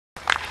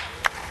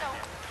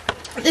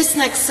This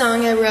next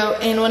song I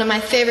wrote in one of my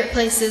favorite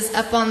places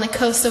up on the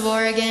coast of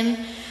Oregon.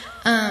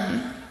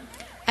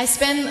 I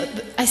spend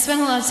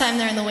a lot of time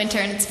there in the winter,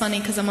 and it's funny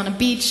because I'm on a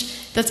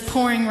beach that's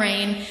pouring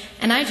rain,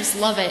 and I just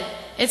love it.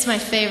 It's my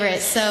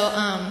favorite. So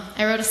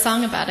I wrote a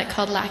song about it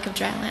called Lack of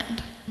Dry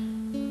Land.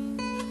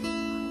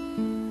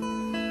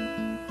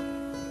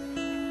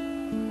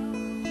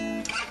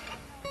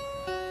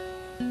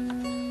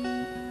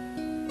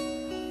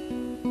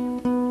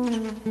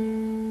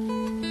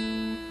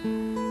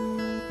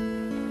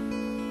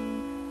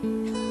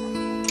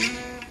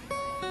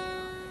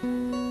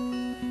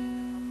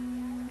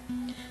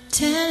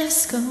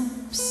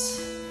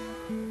 Telescopes,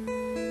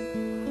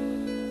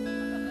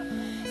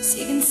 so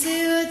you can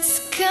see what's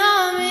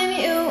coming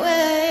your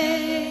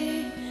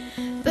way.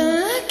 But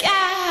look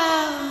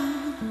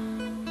out,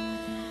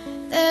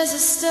 there's a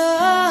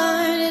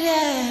storm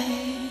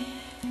today,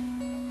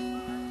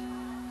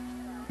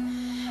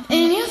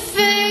 and your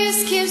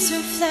face keeps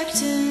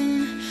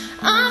reflecting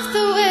off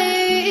the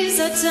ways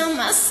I tell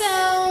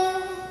myself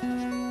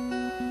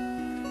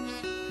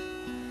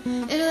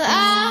it'll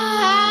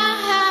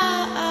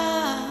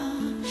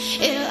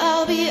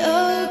all be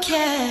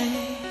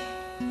okay.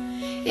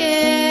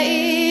 Yeah,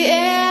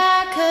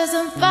 yeah, 'cause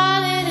I'm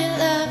falling in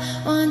love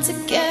once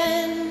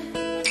again.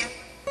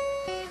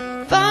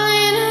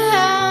 Falling in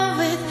love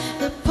with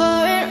the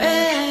pouring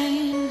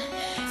rain.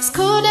 It's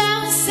cold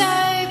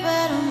outside,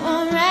 but I'm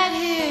on right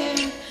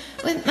here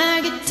with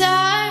my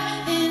guitar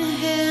in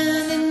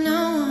hand, and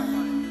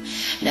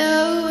no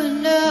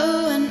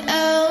one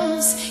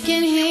else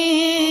can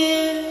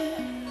hear.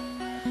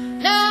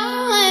 No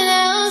one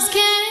else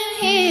can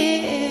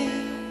hear.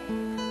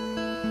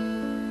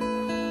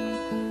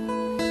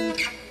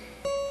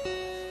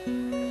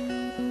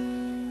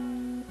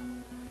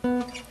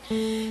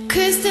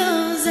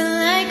 Crystals are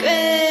like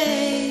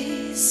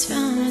rays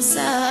from the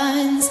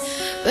sun's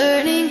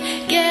burning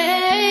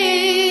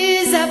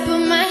gaze. I put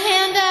my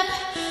hand up,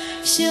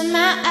 shield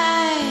my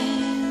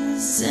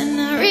eyes, and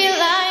I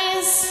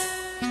realize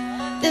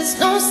there's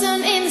no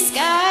sun in the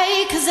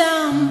sky, 'cause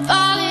I'm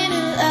falling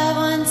in love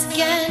once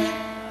again.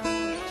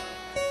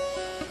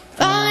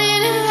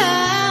 Falling in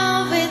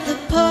love with the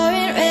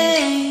pouring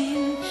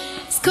rain.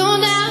 It's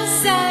cold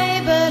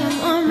outside, but I'm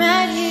warm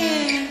right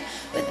here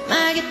with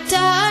my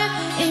guitar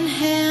in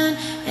hand,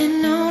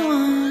 and no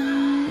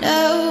one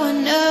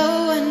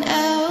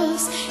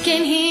else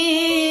can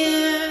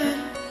hear.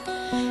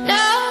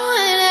 No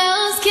one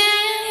else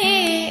can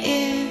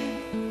hear.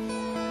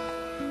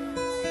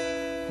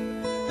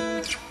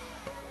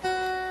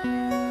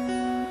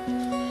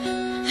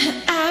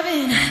 I've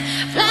been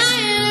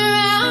flying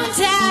around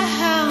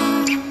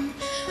town.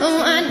 Oh,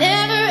 I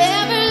never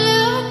ever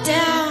look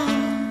down.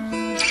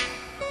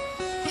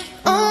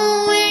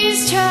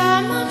 Always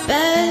try my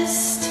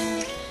best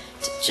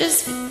to just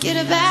forget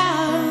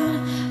about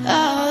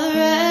all the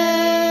rest.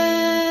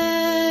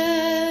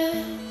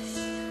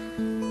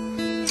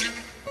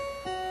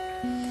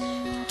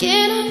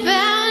 Forget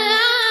about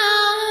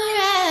all the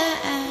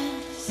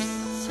rest.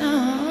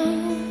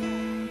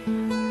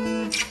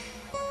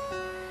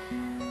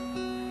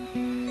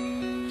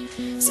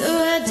 So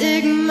I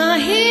dig my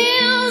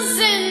heels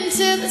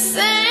into the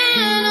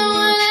sand, and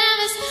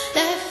whatever's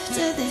left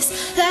of this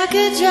like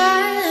a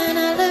dry line. I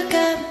look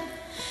up,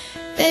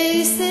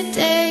 face the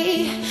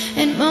day,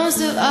 and most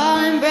of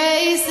all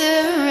embrace the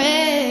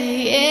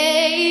rain,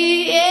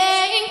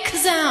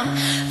 'cause I'm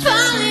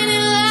falling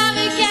in love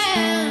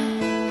again.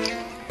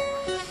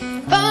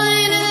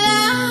 Falling in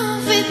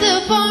love with the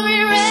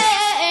pouring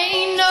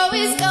rain. No,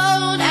 it's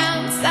cold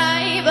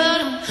outside, but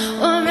I'm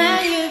warm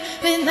right here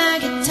with my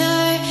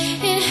guitar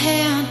in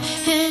hand,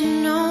 and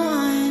no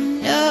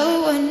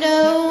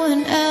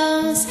one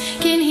else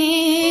can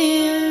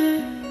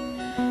hear.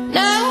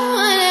 No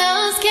one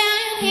else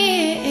can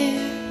hear.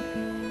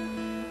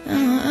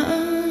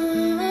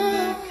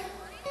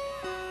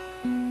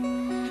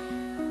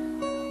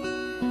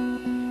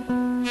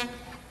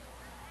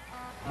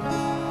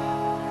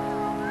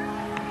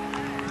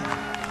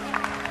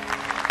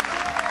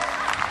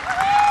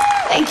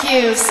 Thank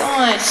you so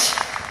much.